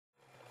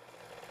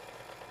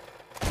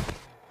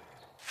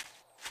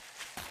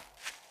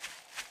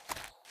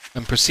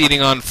I'm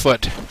proceeding on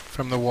foot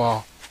from the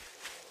wall.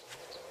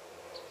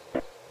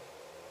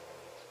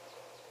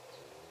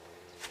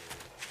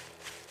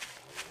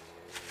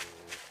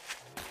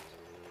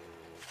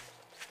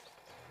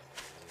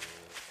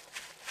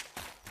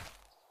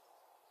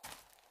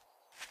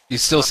 You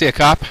still see a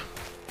cop?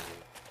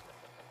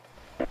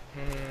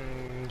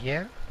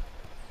 Yeah.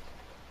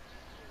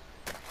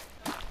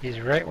 He's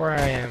right where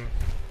I am.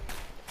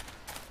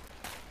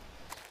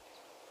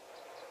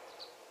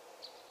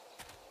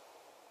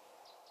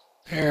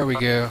 There we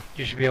go.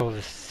 You should be able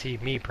to see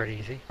me pretty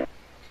easy.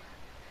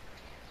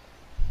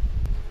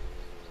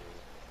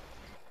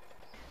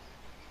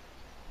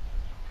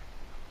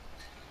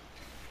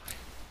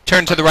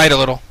 Turn to the right a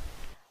little.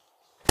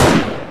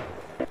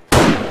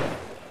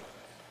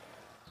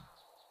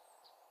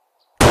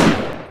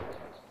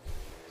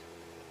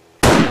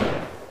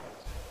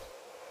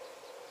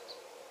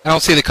 I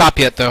don't see the cop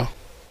yet, though.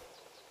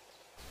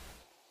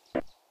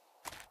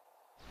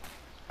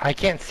 I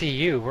can't see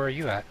you. Where are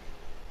you at?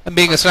 I'm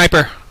being a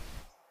sniper.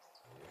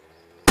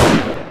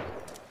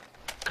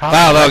 Cop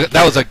Wow, right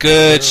that was a here.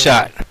 good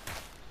shot.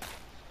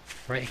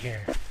 Right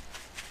here.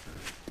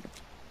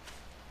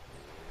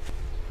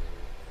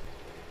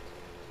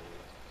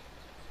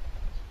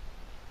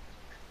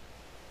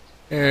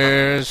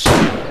 There's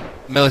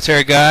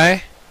military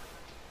guy.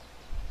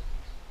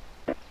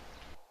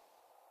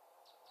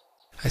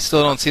 I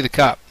still don't see the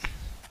cop.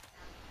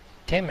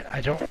 Damn it,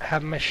 I don't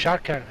have my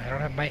shotgun. I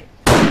don't have my...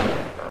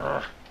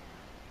 Ugh.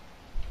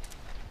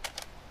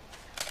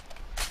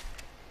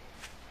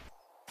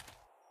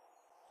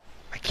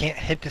 I can't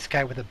hit this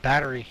guy with a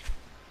battery.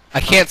 I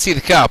can't see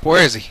the cop.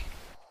 Where is he?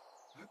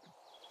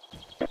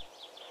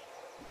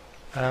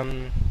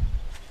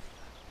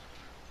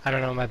 I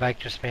don't know, my bike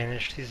just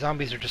vanished. These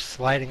zombies are just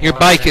sliding Your along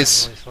bike around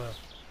is- really slow.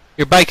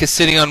 Your bike is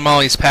sitting on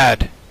Molly's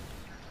pad.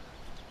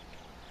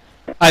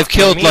 I've For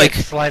killed me, like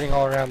it's sliding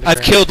all around the I've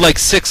ground. killed like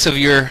 6 of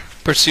your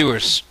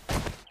pursuers.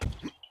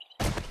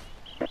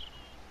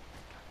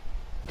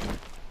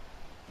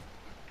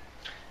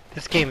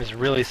 This game is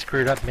really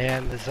screwed up,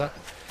 man.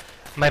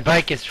 My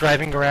bike is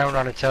driving around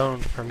on its own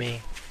for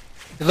me.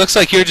 It looks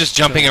like you're just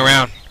jumping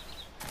around.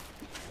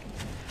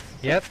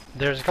 Yep,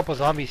 there's a couple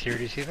zombies here.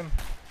 Do you see them?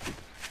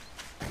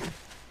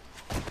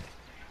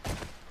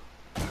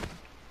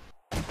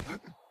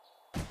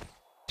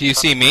 Do you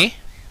see me?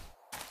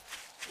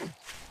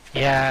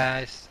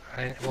 Yeah,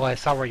 well, I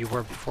saw where you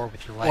were before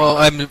with your light. Well,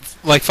 I'm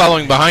like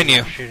following behind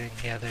you. Shooting.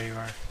 Yeah, there you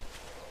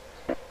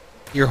are.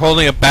 You're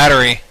holding a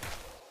battery.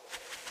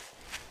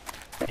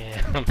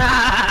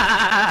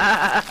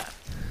 Yeah.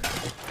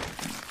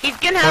 He's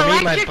gonna For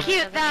me, my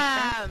electrocute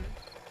them!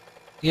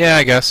 Yeah,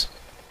 I guess.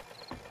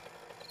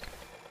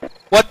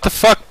 What the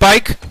fuck,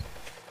 bike?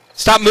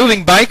 Stop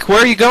moving, bike. Where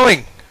are you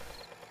going?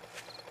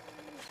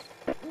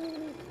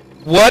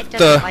 What Doesn't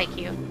the? like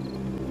you.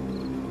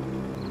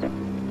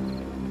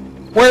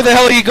 Where the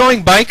hell are you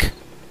going, bike?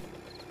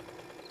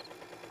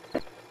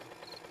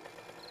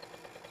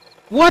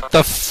 What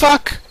the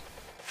fuck?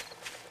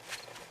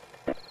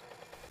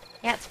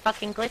 Yeah, it's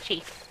fucking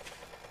glitchy.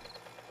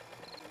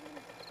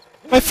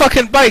 My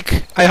fucking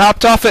bike! I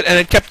hopped off it and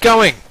it kept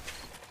going.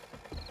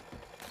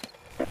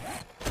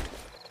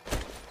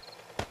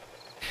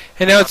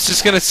 And now it's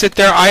just gonna sit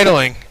there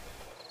idling.